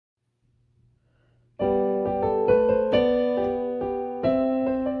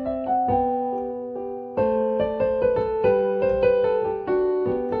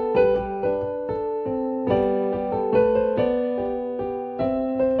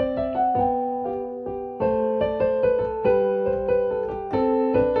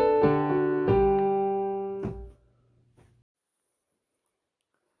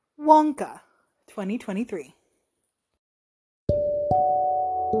2023.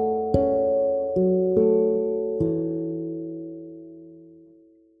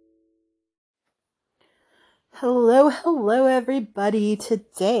 Hello everybody.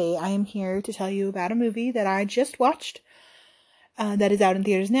 Today I am here to tell you about a movie that I just watched that is out in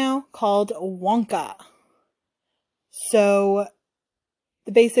theaters now called Wonka. So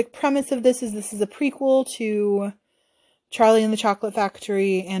the basic premise of this is a prequel to Charlie and the Chocolate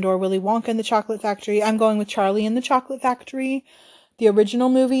Factory and or Willy Wonka and the Chocolate Factory. I'm going with Charlie and the Chocolate Factory, the original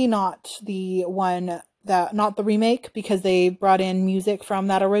movie, not the remake, because they brought in music from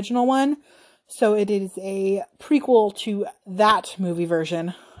that original one. So it is a prequel to that movie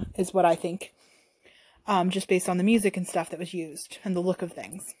version, is what I think. Just based on the music and stuff that was used and the look of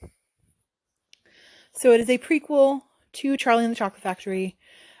things. So it is a prequel to Charlie and the Chocolate Factory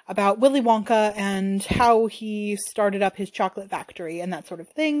about Willy Wonka and how he started up his chocolate factory and that sort of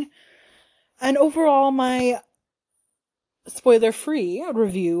thing. And overall, my spoiler-free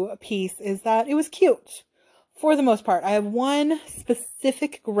review piece is that it was cute. For the most part. I have one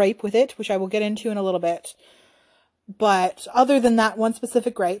specific gripe with it, which I will get into in a little bit. But other than that one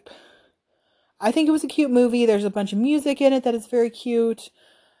specific gripe, I think it was a cute movie. There's a bunch of music in it that is very cute.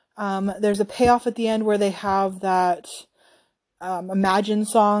 There's a payoff at the end where they have that Imagine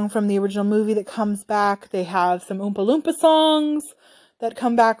song from the original movie that comes back. They have some Oompa Loompa songs that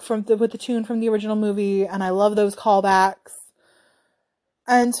come back with the tune from the original movie, and I love those callbacks.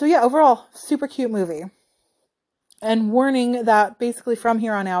 And so yeah, overall, super cute movie. And warning that basically from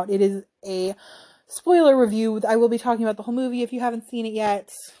here on out, it is a spoiler review. I will be talking about the whole movie. If you haven't seen it yet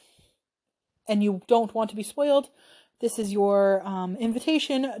and you don't want to be spoiled, this is your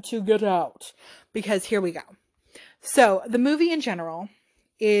invitation to get out, because here we go. So the movie in general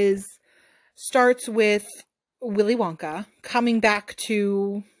starts with Willy Wonka coming back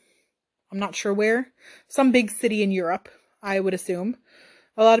to, I'm not sure where, some big city in Europe, I would assume.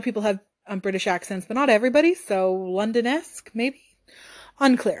 A lot of people have British accents, but not everybody, so London-esque, maybe?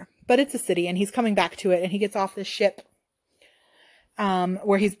 Unclear, but it's a city, and he's coming back to it, and he gets off this ship,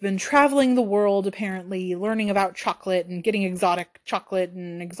 where he's been traveling the world, apparently, learning about chocolate, and getting exotic chocolate,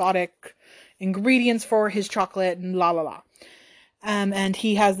 and exotic ingredients for his chocolate, and la la la. And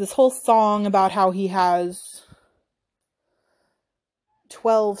he has this whole song about how he has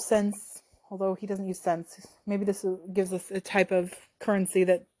 12 cents, although he doesn't use cents. Maybe this gives us a type of currency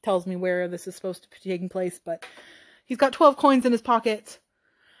that tells me where this is supposed to be taking place, but he's got 12 coins in his pocket,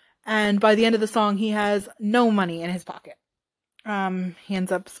 and by the end of the song, he has no money in his pocket. He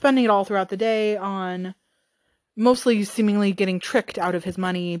ends up spending it all throughout the day on mostly seemingly getting tricked out of his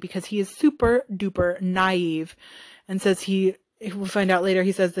money, because he is super duper naive, and says we'll find out later,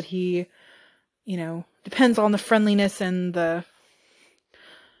 he says that he, depends on the friendliness and of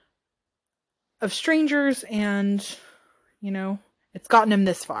strangers, and, it's gotten him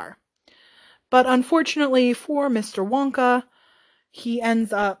this far. But unfortunately for Mr. Wonka, he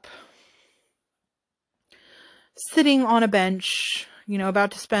ends up sitting on a bench,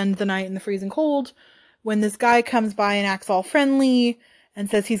 about to spend the night in the freezing cold, when this guy comes by and acts all friendly and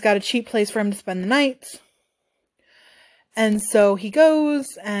says he's got a cheap place for him to spend the night. And so he goes,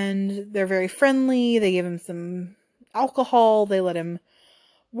 and they're very friendly. They give him some alcohol. They let him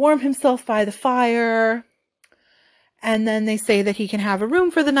warm himself by the fire. And then they say that he can have a room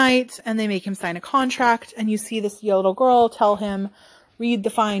for the night, and they make him sign a contract. And you see this little girl tell him, read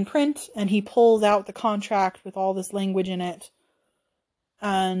the fine print, and he pulls out the contract with all this language in it,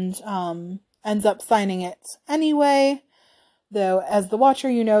 and ends up signing it anyway. Though, as the watcher,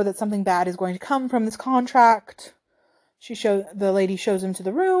 you know that something bad is going to come from this contract. The lady shows him to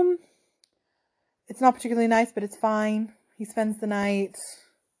the room. It's not particularly nice, but it's fine. He spends the night.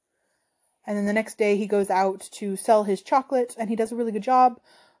 And then the next day he goes out to sell his chocolate, and he does a really good job.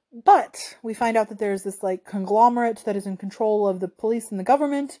 But we find out that there's this conglomerate that is in control of the police and the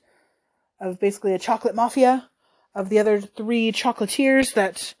government, of basically a chocolate mafia, of the other 3 chocolatiers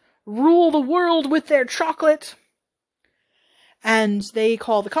that rule the world with their chocolate. And they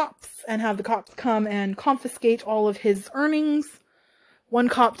call the cops and have the cops come and confiscate all of his earnings. One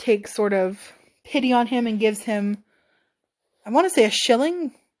cop takes sort of pity on him and gives him, I want to say, a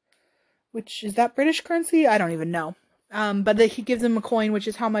shilling, which is that British currency? I don't even know. But he gives him a coin, which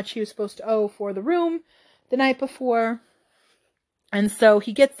is how much he was supposed to owe for the room the night before. And so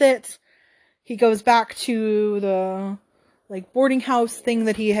he gets it. He goes back to the boarding house thing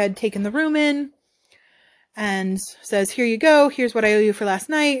that he had taken the room in, and says, here you go, here's what I owe you for last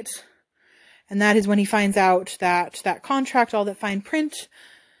night. And that is when he finds out that that contract, all that fine print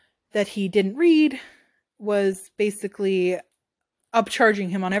that he didn't read, was basically upcharging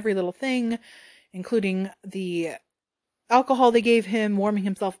him on every little thing. including the alcohol they gave him, warming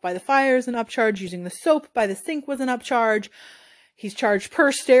himself by the fire is an upcharge, using the soap by the sink was an upcharge. He's charged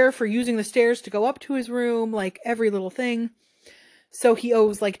per stair for using the stairs to go up to his room, like every little thing. So he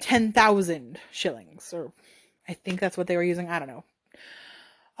owes like 10,000 shillings, or I think that's what they were using. I don't know.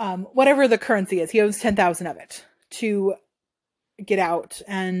 Whatever the currency is, he owes 10,000 of it to get out.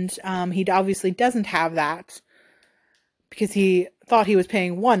 And he obviously doesn't have that because he thought he was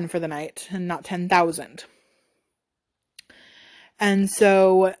paying 1 for the night and not 10,000. And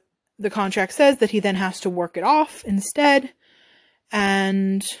so the contract says that he then has to work it off instead.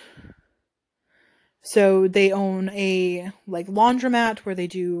 And so they own a like laundromat where they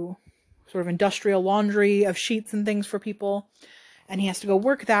do sort of industrial laundry of sheets and things for people. And he has to go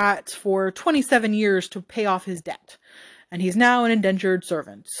work that for 27 years to pay off his debt. And he's now an indentured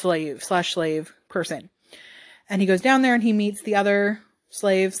servant, slave person. And he goes down there and he meets the other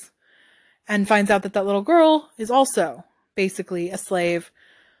slaves and finds out that that little girl is also basically a slave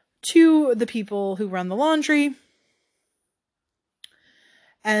to the people who run the laundry.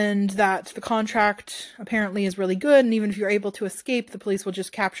 And that the contract apparently is really good. And even if you're able to escape, the police will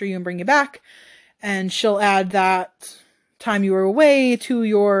just capture you and bring you back. And she'll add that time you were away to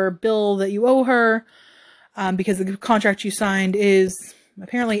your bill that you owe her. Because the contract you signed is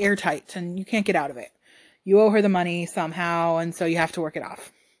apparently airtight and you can't get out of it. You owe her the money somehow, and so you have to work it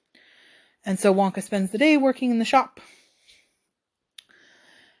off. And so Wonka spends the day working in the shop.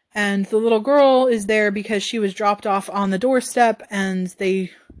 And the little girl is there because she was dropped off on the doorstep, and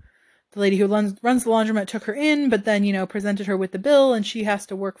the lady who runs the laundromat took her in, but then, presented her with the bill, and she has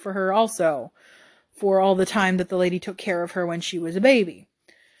to work for her also for all the time that the lady took care of her when she was a baby.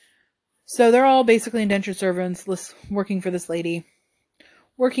 So they're all basically indentured servants working for this lady,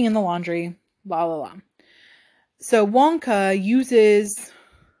 working in the laundry, blah, blah, blah. So Wonka uses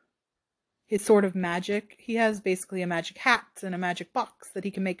his sort of magic. He has basically a magic hat and a magic box that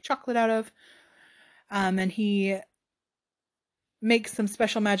he can make chocolate out of. And he makes some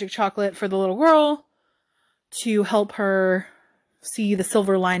special magic chocolate for the little girl to help her see the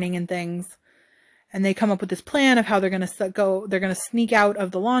silver lining in things. And they come up with this plan of how they're going to sneak out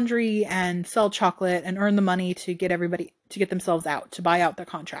of the laundry and sell chocolate and earn the money to get themselves out, to buy out their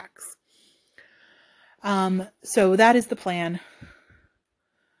contracts. So that is the plan.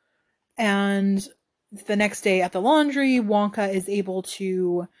 And the next day at the laundry, Wonka is able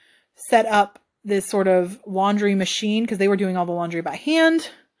to set up this sort of laundry machine because they were doing all the laundry by hand.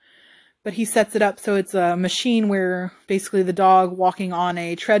 But he sets it up so it's a machine where basically the dog walking on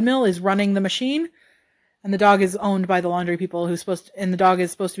a treadmill is running the machine. And the dog is owned by the laundry people and the dog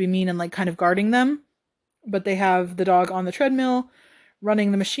is supposed to be mean and like kind of guarding them. But they have the dog on the treadmill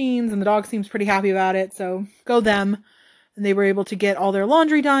running the machines, and the dog seems pretty happy about it. So go them. And they were able to get all their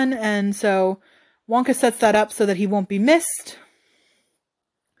laundry done. And so Wonka sets that up so that he won't be missed.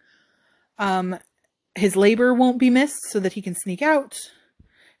 His labor won't be missed so that he can sneak out.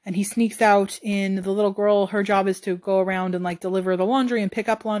 And he sneaks out in the little girl. Her job is to go around and like deliver the laundry and pick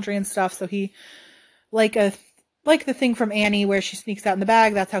up laundry and stuff. So he, like the thing from Annie where she sneaks out in the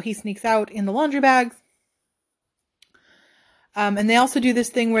bag, that's how he sneaks out in the laundry bags. And they also do this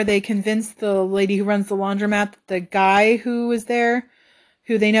thing where they convince the lady who runs the laundromat, the guy who is there,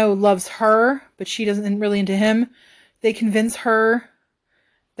 who they know loves her, but she isn't really into him. They convince her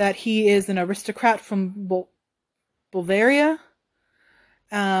that he is an aristocrat from Bulgaria.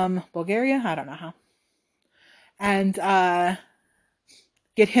 Bulgaria? I don't know how. And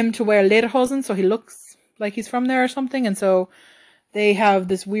get him to wear lederhosen so he looks like he's from there or something. And so they have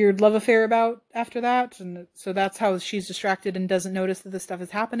this weird love affair after that. And so that's how she's distracted and doesn't notice that this stuff is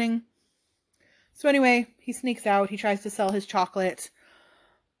happening. So anyway, he sneaks out. He tries to sell his chocolate.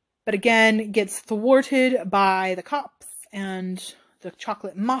 But again, gets thwarted by the cops and the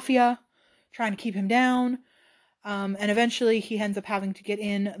chocolate mafia trying to keep him down. And eventually he ends up having to get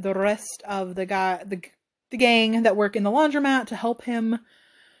in the rest of the gang that work in the laundromat to help him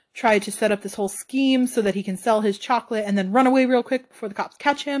try to set up this whole scheme so that he can sell his chocolate and then run away real quick before the cops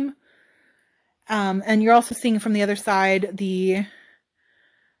catch him. And you're also seeing from the other side the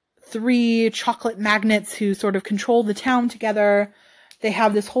 3 chocolate magnates who sort of control the town together. They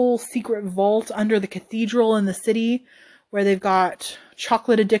have this whole secret vault under the cathedral in the city where they've got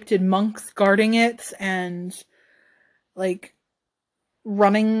chocolate addicted monks guarding it and like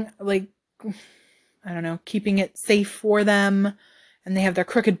running, like, I don't know, keeping it safe for them. And they have their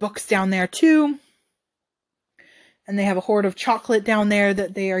crooked books down there too. And they have a hoard of chocolate down there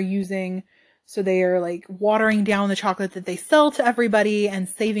that they are using. So they are like watering down the chocolate that they sell to everybody and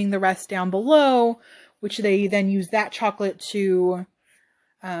saving the rest down below, which they then use that chocolate to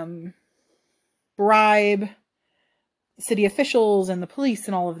bribe city officials and the police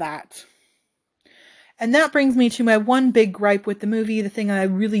and all of that. And that brings me to my one big gripe with the movie, the thing that I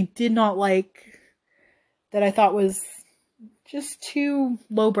really did not like, that I thought was just too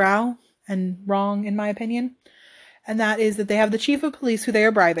lowbrow and wrong in my opinion. And that is that they have the chief of police who they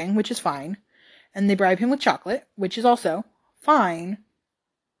are bribing, which is fine. And they bribe him with chocolate, which is also fine.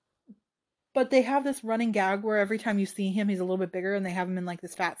 But they have this running gag where every time you see him, he's a little bit bigger, and they have him in like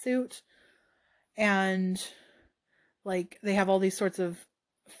this fat suit. And like they have all these sorts of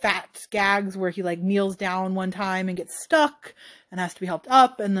fat gags where he like kneels down one time and gets stuck and has to be helped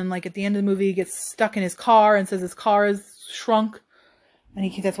up. And then like at the end of the movie, he gets stuck in his car and says his car is shrunk. And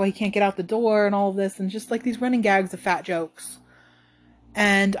that's why he can't get out the door and all of this. And just like these running gags of fat jokes.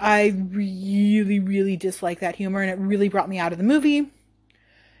 And I really, really dislike that humor. And it really brought me out of the movie.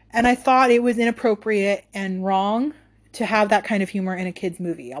 And I thought it was inappropriate and wrong to have that kind of humor in a kid's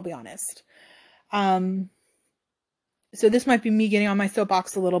movie, I'll be honest. So this might be me getting on my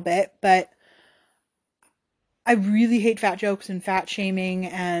soapbox a little bit, but I really hate fat jokes and fat shaming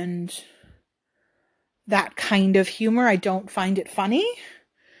and that kind of humor. I don't find it funny,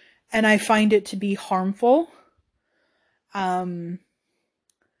 and I find it to be harmful. It's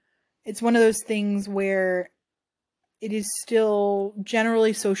one of those things where it is still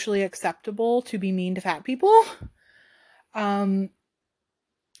generally socially acceptable to be mean to fat people. And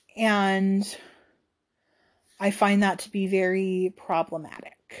I find that to be very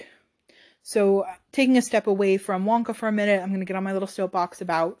problematic. So taking a step away from Wonka for a minute, I'm going to get on my little soapbox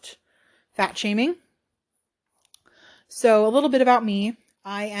about fat shaming. So a little bit about me.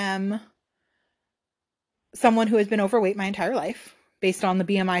 I am someone who has been overweight my entire life, based on the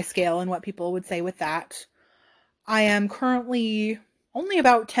BMI scale and what people would say with that. I am currently only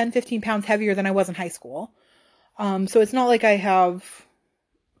about 10, 15 pounds heavier than I was in high school. So it's not like I have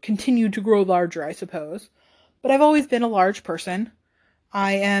continued to grow larger, I suppose. But I've always been a large person.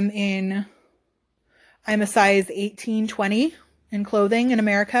 I am a size 18, 20 in clothing in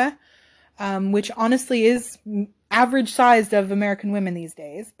America, which honestly is average sized of American women these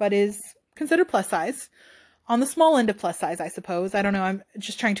days, but is considered plus size. On the small end of plus size, I suppose. I don't know. I'm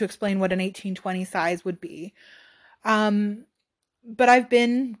just trying to explain what an 18, 20 size would be. But I've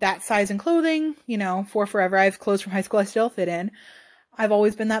been that size in clothing, for forever. I have clothes from high school I still fit in. I've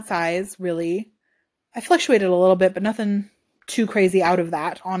always been that size, really. I fluctuated a little bit, but nothing too crazy out of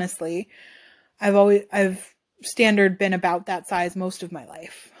that, honestly. I've standard been about that size most of my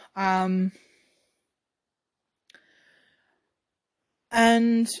life. And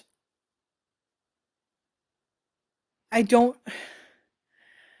I do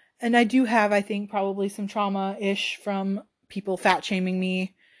have, I think, probably some trauma-ish from people fat shaming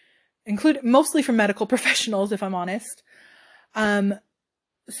me, mostly from medical professionals, if I'm honest.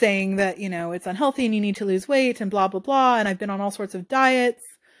 Saying that, it's unhealthy and you need to lose weight and blah, blah, blah. And I've been on all sorts of diets.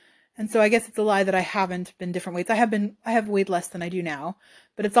 And so I guess it's a lie that I haven't been different weights. I have weighed less than I do now,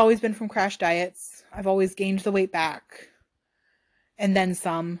 but it's always been from crash diets. I've always gained the weight back and then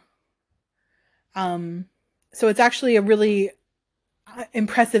some. So it's actually a really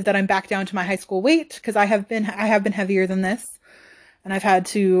impressive that I'm back down to my high school weight, because I have been heavier than this, and I've had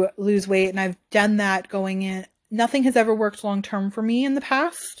to lose weight, and I've done that going in. Nothing has ever worked long term for me in the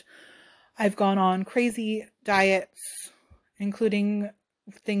past. I've gone on crazy diets, including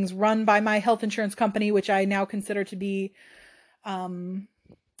things run by my health insurance company, which I now consider to be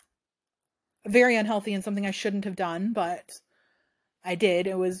very unhealthy and something I shouldn't have done, but I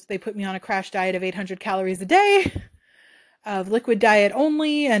did. They put me on a crash diet of 800 calories a day of liquid diet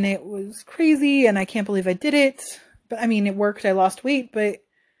only, and it was crazy, and I can't believe I did it. But it worked. I lost weight, but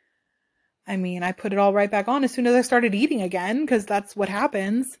I put it all right back on as soon as I started eating again, because that's what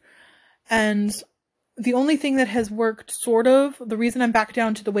happens. And the only thing that has worked, the reason I'm back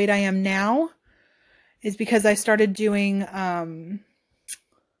down to the weight I am now, is because I started doing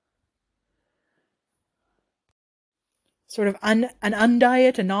sort of a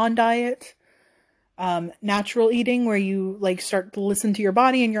non-diet, natural eating, where you start to listen to your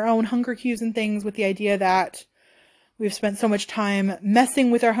body and your own hunger cues and things, with the idea that we've spent so much time messing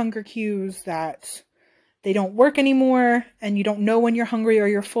with our hunger cues that they don't work anymore, and you don't know when you're hungry or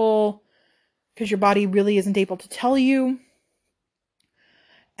you're full because your body really isn't able to tell you.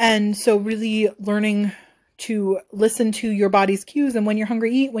 And so really learning to listen to your body's cues, and when you're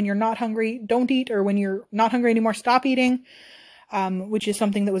hungry, eat. When you're not hungry, don't eat. Or when you're not hungry anymore, stop eating, which is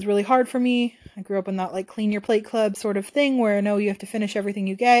something that was really hard for me. I grew up in that clean your plate club sort of thing, where no, you have to finish everything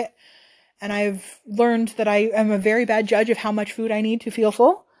you get. And I've learned that I am a very bad judge of how much food I need to feel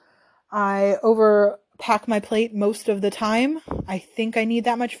full. I overpack my plate most of the time. I think I need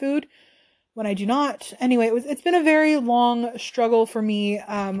that much food. when I do not. Anyway, it's been a very long struggle for me,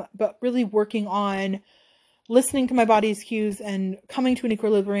 but really working on listening to my body's cues and coming to an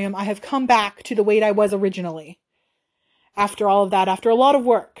equilibrium. I have come back to the weight I was originally. After all of that, after a lot of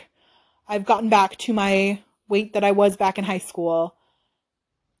work, I've gotten back to my weight that I was back in high school.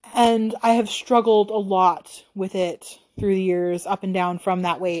 And I have struggled a lot with it through the years, up and down from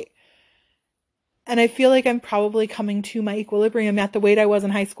that weight. And I feel like I'm probably coming to my equilibrium at the weight I was in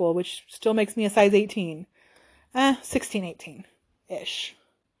high school, which still makes me a size 18. 16, 18-ish.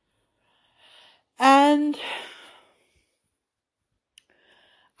 And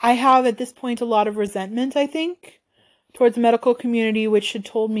I have at this point a lot of resentment, I think, towards the medical community, which had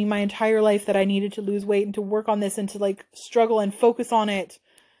told me my entire life that I needed to lose weight and to work on this and to like struggle and focus on it.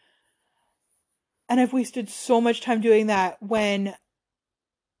 And I've wasted so much time doing that when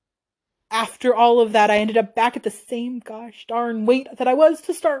after all of that, I ended up back at the same gosh darn weight that I was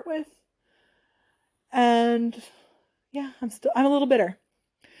to start with. And yeah, I'm a little bitter.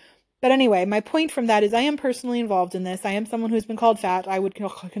 But anyway, my point from that is I am personally involved in this. I am someone who's been called fat. I would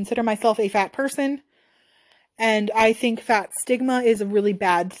consider myself a fat person. And I think fat stigma is a really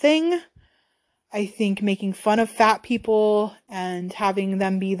bad thing. I think making fun of fat people and having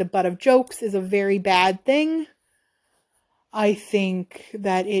them be the butt of jokes is a very bad thing. I think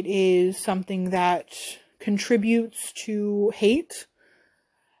that it is something that contributes to hate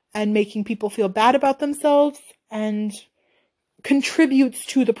and making people feel bad about themselves and contributes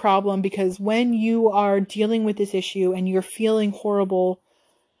to the problem, because when you are dealing with this issue and you're feeling horrible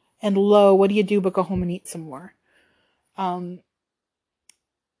and low, what do you do but go home and eat some more? And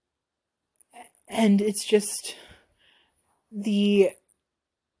it's just the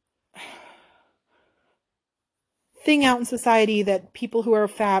thing out in society that people who are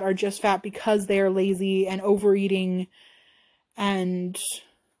fat are just fat because they are lazy and overeating and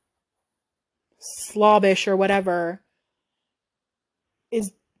slobbish or whatever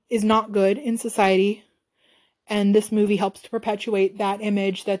is not good in society. And this movie helps to perpetuate that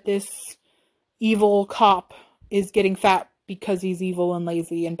image that this evil cop is getting fat because he's evil and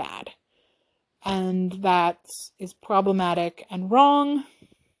lazy and bad. And that is problematic and wrong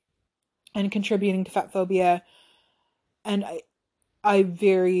and contributing to fat phobia. And I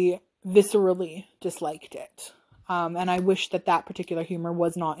very viscerally disliked it. And I wish that particular humor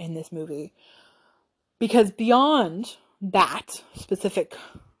was not in this movie. Because beyond that specific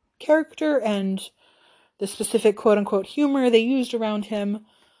character and the specific quote-unquote humor they used around him,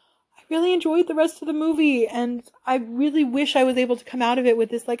 I really enjoyed the rest of the movie, and I really wish I was able to come out of it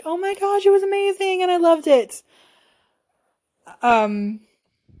with this like, oh my gosh, it was amazing and I loved it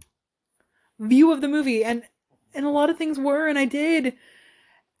view of the movie, and a lot of things were, and I did.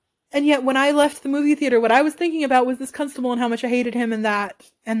 And yet when I left the movie theater, what I was thinking about was this constable and how much I hated him and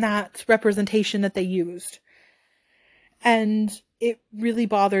that representation that they used. And it really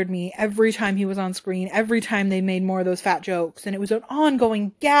bothered me every time he was on screen, every time they made more of those fat jokes. And it was an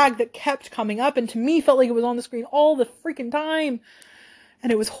ongoing gag that kept coming up, and to me felt like it was on the screen all the freaking time.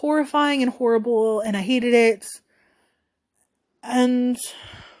 And it was horrifying and horrible, and I hated it. And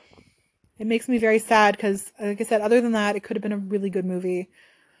it makes me very sad because, like I said, other than that, it could have been a really good movie.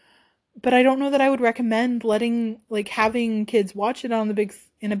 But I don't know that I would recommend having kids watch it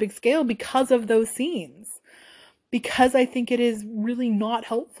in a big scale because of those scenes. Because I think it is really not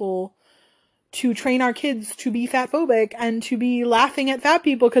helpful to train our kids to be fat phobic and to be laughing at fat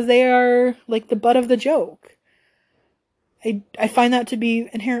people because they are like the butt of the joke. I find that to be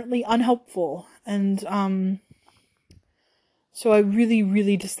inherently unhelpful. And so I really,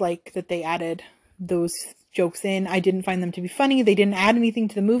 really dislike that they added those jokes in. I didn't find them to be funny. They didn't add anything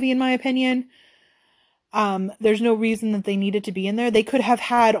to the movie, in my opinion. There's no reason that they needed to be in there. They could have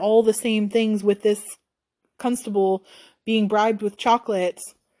had all the same things with this constable being bribed with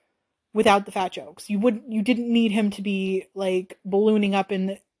chocolates without the fat jokes. You didn't need him to be like ballooning up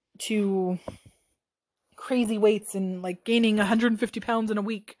to crazy weights and like gaining 150 pounds in a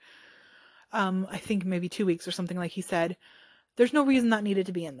week. I think maybe 2 weeks or something, like he said. There's no reason that needed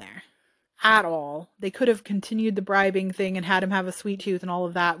to be in there at all. They could have continued the bribing thing and had him have a sweet tooth and all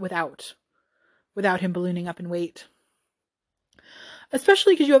of that without him ballooning up in weight.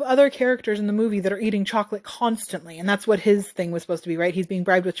 Especially because you have other characters in the movie that are eating chocolate constantly. And that's what his thing was supposed to be, right? He's being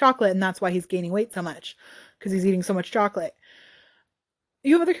bribed with chocolate, and that's why he's gaining weight so much. Because he's eating so much chocolate.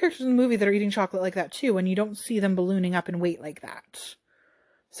 You have other characters in the movie that are eating chocolate like that too, and you don't see them ballooning up in weight like that.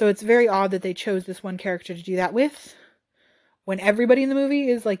 So it's very odd that they chose this one character to do that with, when everybody in the movie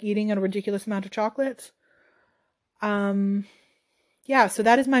is like eating a ridiculous amount of chocolate. Yeah, so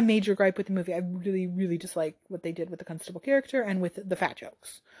that is my major gripe with the movie. I really, really dislike what they did with the constable character and with the fat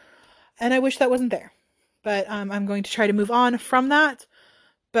jokes. And I wish that wasn't there. But I'm going to try to move on from that.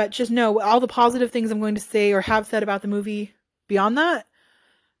 But just know all the positive things I'm going to say or have said about the movie beyond that,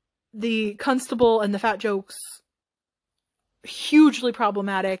 the constable and the fat jokes, hugely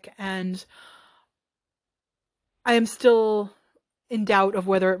problematic, and I am still in doubt of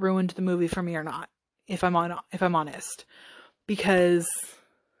whether it ruined the movie for me or not, if I'm honest, because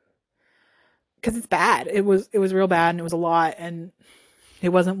it's bad. It was real bad, and it was a lot, and it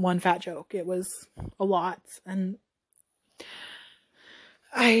wasn't one fat joke. It was a lot, and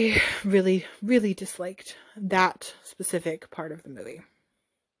I really, really disliked that specific part of the movie.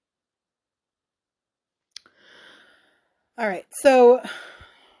 All right, so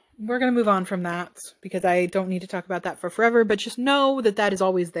we're going to move on from that because I don't need to talk about that for forever, but just know that that is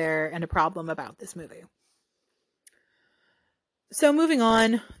always there and a problem about this movie. So moving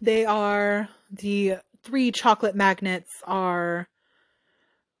on, the three chocolate magnates are,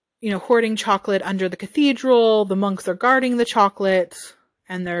 hoarding chocolate under the cathedral. The monks are guarding the chocolate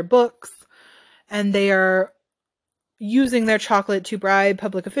and their books, and they are using their chocolate to bribe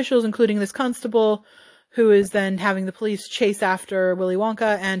public officials, including this constable, who is then having the police chase after Willy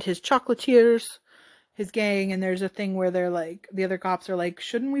Wonka and his chocolatiers, his gang. And there's a thing where they're like, the other cops are like,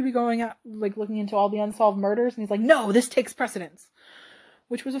 shouldn't we be going out, like, looking into all the unsolved murders? And he's like, no, this takes precedence,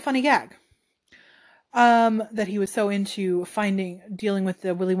 which was a funny gag. That he was so into dealing with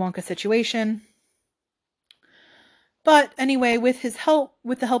the Willy Wonka situation. But anyway, with the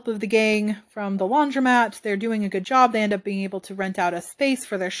help of the gang from the laundromat, they're doing a good job. They end up being able to rent out a space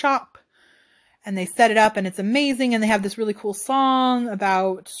for their shop, and they set it up, and it's amazing. And they have this really cool song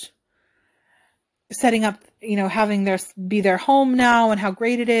about setting up, having be their home now and how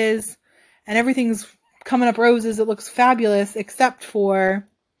great it is. And everything's coming up roses. It looks fabulous, except for,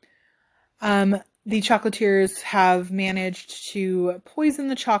 the chocolatiers have managed to poison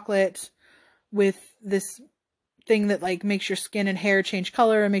the chocolate with this thing that, like, makes your skin and hair change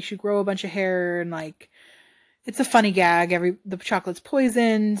color and makes you grow a bunch of hair, and, like, it's a funny gag. The chocolate's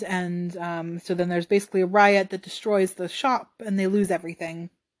poisoned, and so then there's basically a riot that destroys the shop, and they lose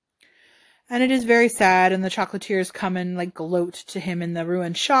everything. And it is very sad, and the chocolatiers come and, like, gloat to him in the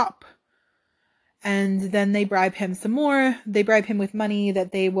ruined shop. And then they bribe him some more. They bribe him with money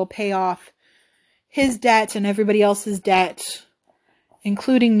that they will pay off his debt and everybody else's debt,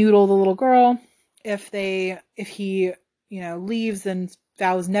 including Noodle, the little girl, if he, leaves and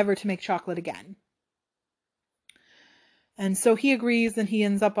vows never to make chocolate again. And so he agrees, and he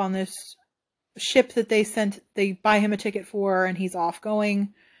ends up on this ship that they buy him a ticket for, and he's off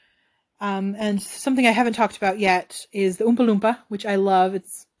going. And something I haven't talked about yet is the Oompa Loompa, which I love.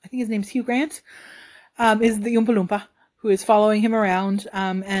 I think his name's Hugh Grant, is the Oompa Loompa, who is following him around,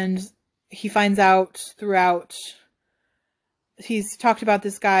 and he finds out throughout. He's talked about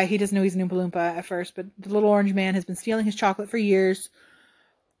this guy. He doesn't know he's an Oompa Loompa at first, but the little orange man has been stealing his chocolate for years.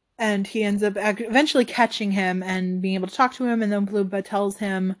 And he ends up eventually catching him and being able to talk to him. And the Oompa Loompa tells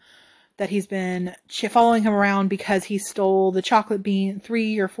him that he's been following him around because he stole the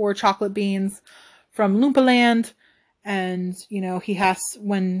 3 or 4 chocolate beans from Loompa Land. And,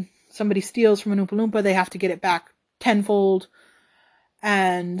 when somebody steals from an Oompa Loompa, they have to get it back tenfold.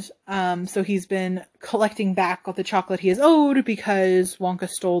 And so he's been collecting back all the chocolate he is owed because Wonka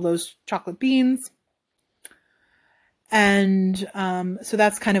stole those chocolate beans. And so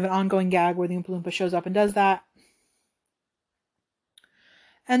that's kind of an ongoing gag where the Oompa Loompa shows up and does that.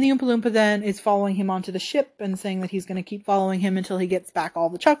 And the Oompa Loompa then is following him onto the ship and saying that he's going to keep following him until he gets back all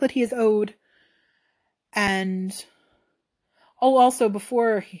the chocolate he is owed. And also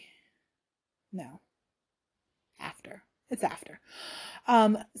after. It's after.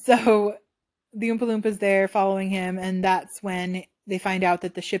 So the Oompa Loompa's there following him, and that's when they find out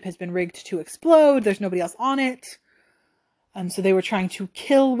that the ship has been rigged to explode. There's nobody else on it. So they were trying to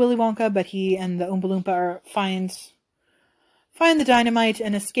kill Willy Wonka, but he and the Oompa Loompa find the dynamite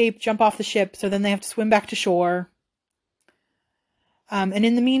and escape, jump off the ship, so then they have to swim back to shore. And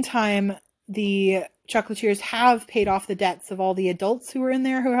in the meantime, the chocolatiers have paid off the debts of all the adults who were in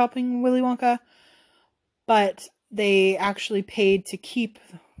there who were helping Willy Wonka, but they actually paid to keep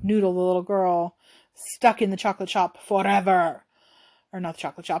Noodle, the little girl, stuck in the chocolate shop forever. Or not the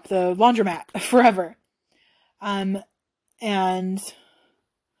chocolate shop, the laundromat forever. And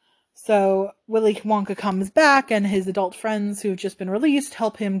so Willy Wonka comes back, and his adult friends who've just been released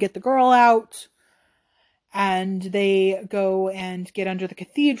help him get the girl out. And they go and get under the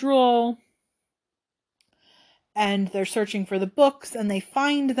cathedral. And they're searching for the books, and they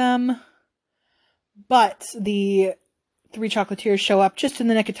find them. But the 3 chocolatiers show up just in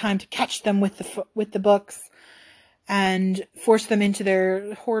the nick of time to catch them with the books. and force them into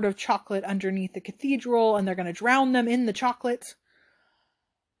their hoard of chocolate underneath the cathedral, and they're going to drown them in the chocolate.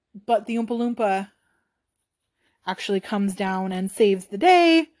 But the Oompa Loompa actually comes down and saves the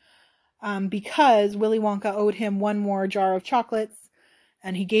day, because Willy Wonka owed him one more jar of chocolates,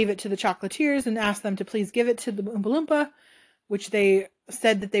 and he gave it to the chocolatiers and asked them to please give it to the Oompa Loompa, which they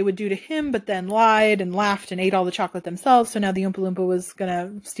said that they would do to him, but then lied and laughed and ate all the chocolate themselves. So now the Oompa Loompa was going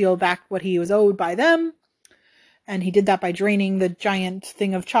to steal back what he was owed by them. And he did that by draining the giant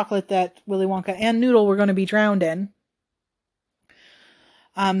thing of chocolate that Willy Wonka and Noodle were going to be drowned in.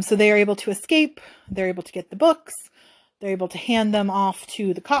 So they are able to escape. They're able to get the books. They're able to hand them off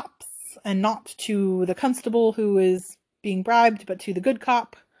to the cops, and not to the constable who is being bribed, but to the good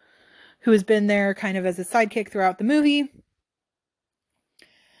cop who has been there kind of as a sidekick throughout the movie.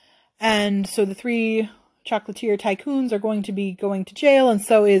 And so the 3 chocolatier tycoons are going to be going to jail, and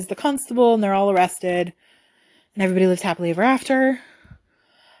so is the constable, and they're all arrested. And everybody lives happily ever after.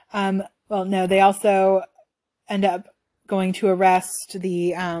 Well, no, they also end up going to arrest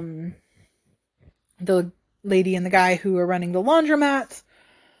the lady and the guy who are running the laundromat,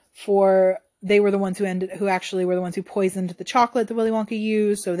 for they were the ones who actually were the ones who poisoned the chocolate that Willy Wonka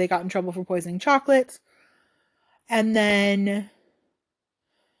used, so they got in trouble for poisoning chocolate. And then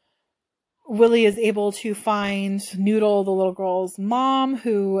Willy is able to find Noodle, the little girl's mom,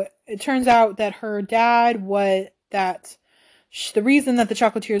 who it turns out that her dad the reason that the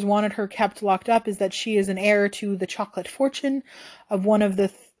chocolatiers wanted her kept locked up is that she is an heir to the chocolate fortune of one of the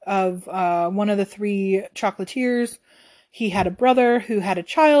 3 chocolatiers. He had a brother who had a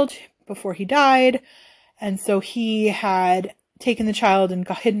child before he died, and so he had taken the child and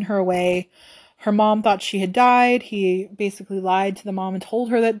hidden her away. Her mom thought she had died. He basically lied to the mom and told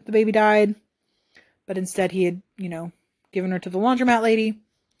her that the baby died, but instead he had, given her to the laundromat lady.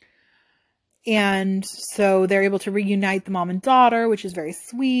 And so they're able to reunite the mom and daughter, which is very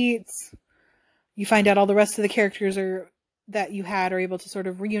sweet. You find out all the rest of the characters that you had are able to sort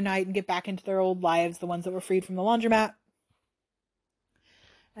of reunite and get back into their old lives, the ones that were freed from the laundromat.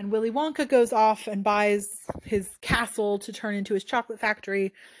 And Willy Wonka goes off and buys his castle to turn into his chocolate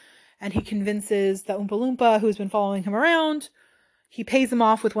factory, and he convinces the Oompa Loompa, who's been following him around. He pays him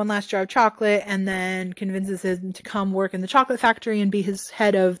off with one last jar of chocolate, and then convinces him to come work in the chocolate factory and be his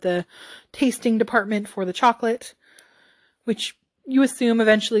head of the tasting department for the chocolate, which you assume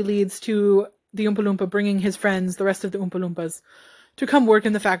eventually leads to the Oompa Loompa bringing his friends, the rest of the Oompa Loompas, to come work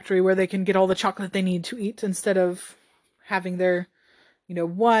in the factory where they can get all the chocolate they need to eat, instead of having their,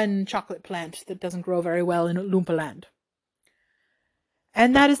 one chocolate plant that doesn't grow very well in Loompa Land.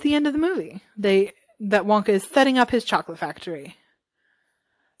 And that is the end of the movie. That Wonka is setting up his chocolate factory.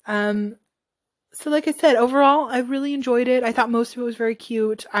 So like I said, overall, I really enjoyed it. I thought most of it was very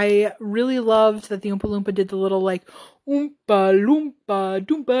cute. I really loved that the Oompa Loompa did the little, Oompa Loompa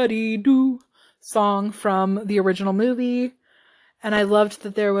Doompa-dee-doo song from the original movie. And I loved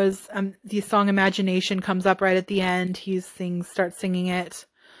that there was, the song Imagination comes up right at the end. He starts singing it.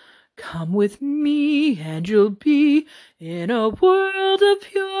 Come with me and you'll be in a world of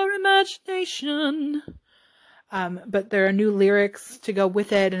pure imagination. But there are new lyrics to go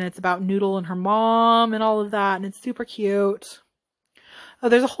with it, and it's about Noodle and her mom and all of that, and it's super cute. Oh,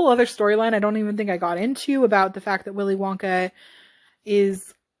 there's a whole other storyline I don't even think I got into about the fact that Willy Wonka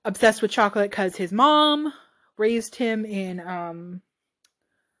is obsessed with chocolate because his mom raised him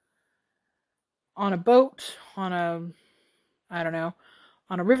on a boat, on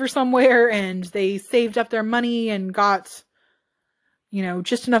a river somewhere, and they saved up their money and got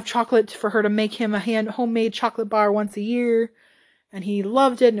just enough chocolate for her to make him a homemade chocolate bar once a year. And he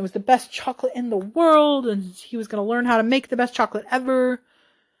loved it, and it was the best chocolate in the world, and he was going to learn how to make the best chocolate ever.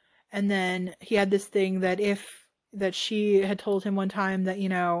 And then he had this thing that she had told him one time that,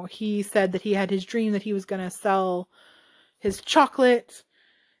 he said that he had his dream that he was going to sell his chocolate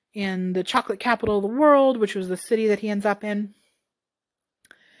in the chocolate capital of the world, which was the city that he ends up in.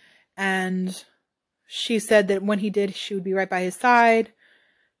 And she said that when he did, she would be right by his side.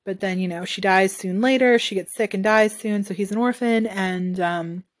 But then, she dies soon later. She gets sick and dies soon, so he's an orphan.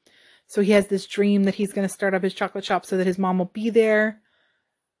 And so he has this dream that he's going to start up his chocolate shop so that his mom will be there.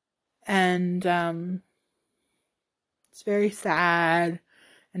 And it's very sad.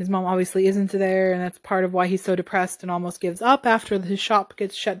 And his mom obviously isn't there, and that's part of why he's so depressed and almost gives up after his shop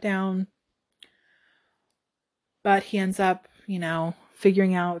gets shut down. But he ends up,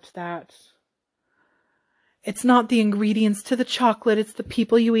 figuring out that it's not the ingredients to the chocolate, it's the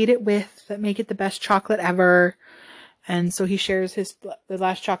people you eat it with that make it the best chocolate ever. And so he shares the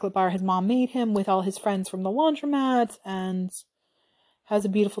last chocolate bar his mom made him with all his friends from the laundromat, and has a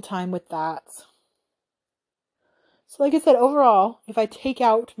beautiful time with that. So like I said, overall, if I take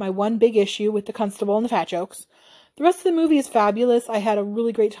out my one big issue with the constable and the fat jokes, the rest of the movie is fabulous. I had a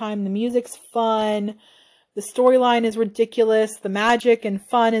really great time. The music's fun. The storyline is ridiculous. The magic and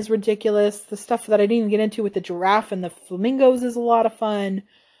fun is ridiculous. The stuff that I didn't even get into with the giraffe and the flamingos is a lot of fun.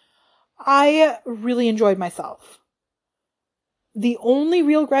 I really enjoyed myself. The only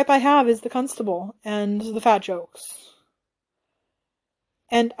real gripe I have is the constable and the fat jokes.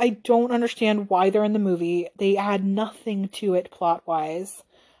 And I don't understand why they're in the movie. They add nothing to it plot-wise.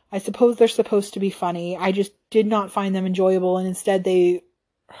 I suppose they're supposed to be funny. I just did not find them enjoyable, and instead they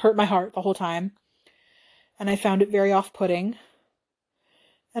hurt my heart the whole time. And I found it very off-putting.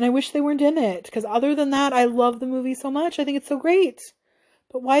 And I wish they weren't in it, because other than that, I love the movie so much. I think it's so great.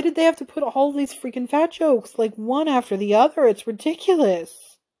 But why did they have to put all these freaking fat jokes, like one after the other? It's ridiculous.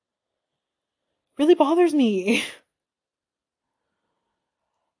 It really bothers me.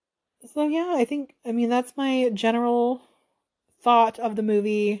 So yeah, I mean, that's my general thought of the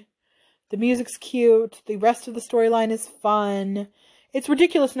movie. The music's cute. The rest of the storyline is fun. It's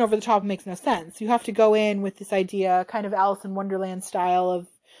ridiculous and over the top and makes no sense. You have to go in with this idea, kind of Alice in Wonderland style of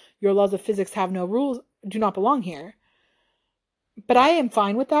your laws of physics have no rules, do not belong here. But I am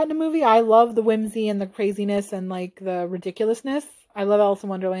fine with that in a movie. I love the whimsy and the craziness and like the ridiculousness. I love Alice in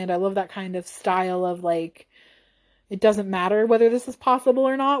Wonderland. I love that kind of style of like, it doesn't matter whether this is possible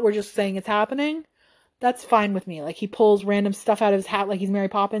or not. We're just saying it's happening. That's fine with me. Like he pulls random stuff out of his hat like he's Mary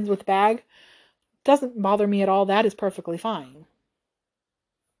Poppins with a bag. Doesn't bother me at all. That is perfectly fine.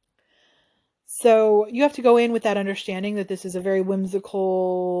 So you have to go in with that understanding that this is a very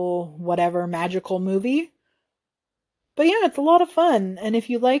whimsical, whatever, magical movie. But yeah, it's a lot of fun. And if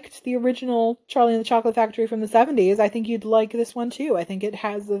you liked the original Charlie and the Chocolate Factory from the 70s, I think you'd like this one too. I think it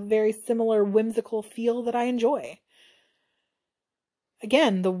has a very similar whimsical feel that I enjoy.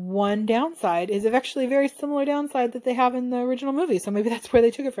 Again, the one downside is actually a very similar downside that they have in the original movie. So maybe that's where they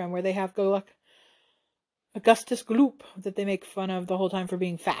took it from, where they have Augustus Gloop that they make fun of the whole time for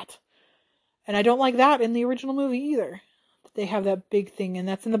being fat. And I don't like that in the original movie either. They have that big thing, and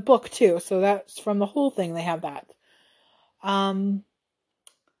that's in the book too. So that's from the whole thing, they have that.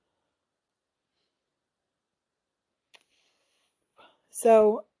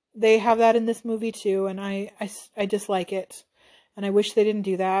 So they have that in this movie too, and I dislike it. And I wish they didn't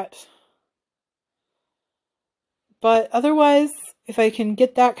do that. But otherwise, if I can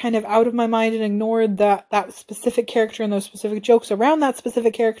get that kind of out of my mind and ignore that specific character and those specific jokes around that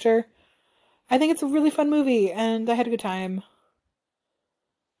specific character, I think it's a really fun movie, and I had a good time.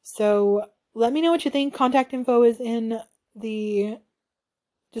 So let me know what you think. Contact info is in the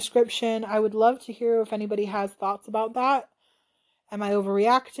description. I would love to hear if anybody has thoughts about that. Am I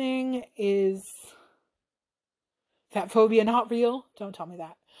overreacting? Is fat phobia not real? Don't tell me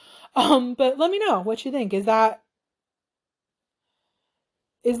that. But let me know what you think. Is the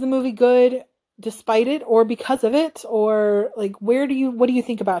movie good despite it or because of it? Or like what do you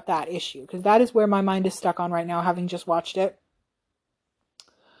think about that issue? Because that is where my mind is stuck on right now, having just watched it.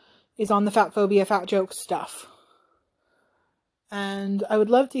 Is on the fat phobia, fat joke stuff. And I would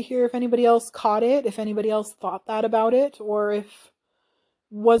love to hear if anybody else caught it, if anybody else thought that about it, or if it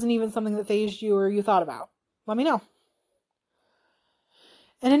wasn't even something that fazed you or you thought about. Let me know.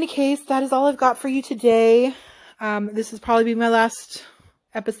 In any case, that is all I've got for you today. This will probably be my last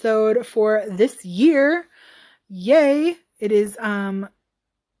episode for this year. Yay! It is about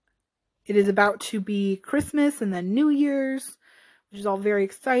to be Christmas and then New Year's, which is all very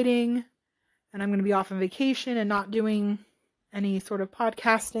exciting. And I'm going to be off on vacation and not doing any sort of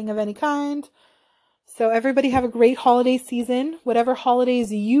podcasting of any kind. So everybody have a great holiday season, whatever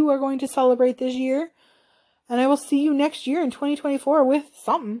holidays you are going to celebrate this year. And I will see you next year in 2024 with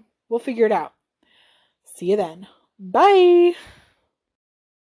something. We'll figure it out. See you then. Bye!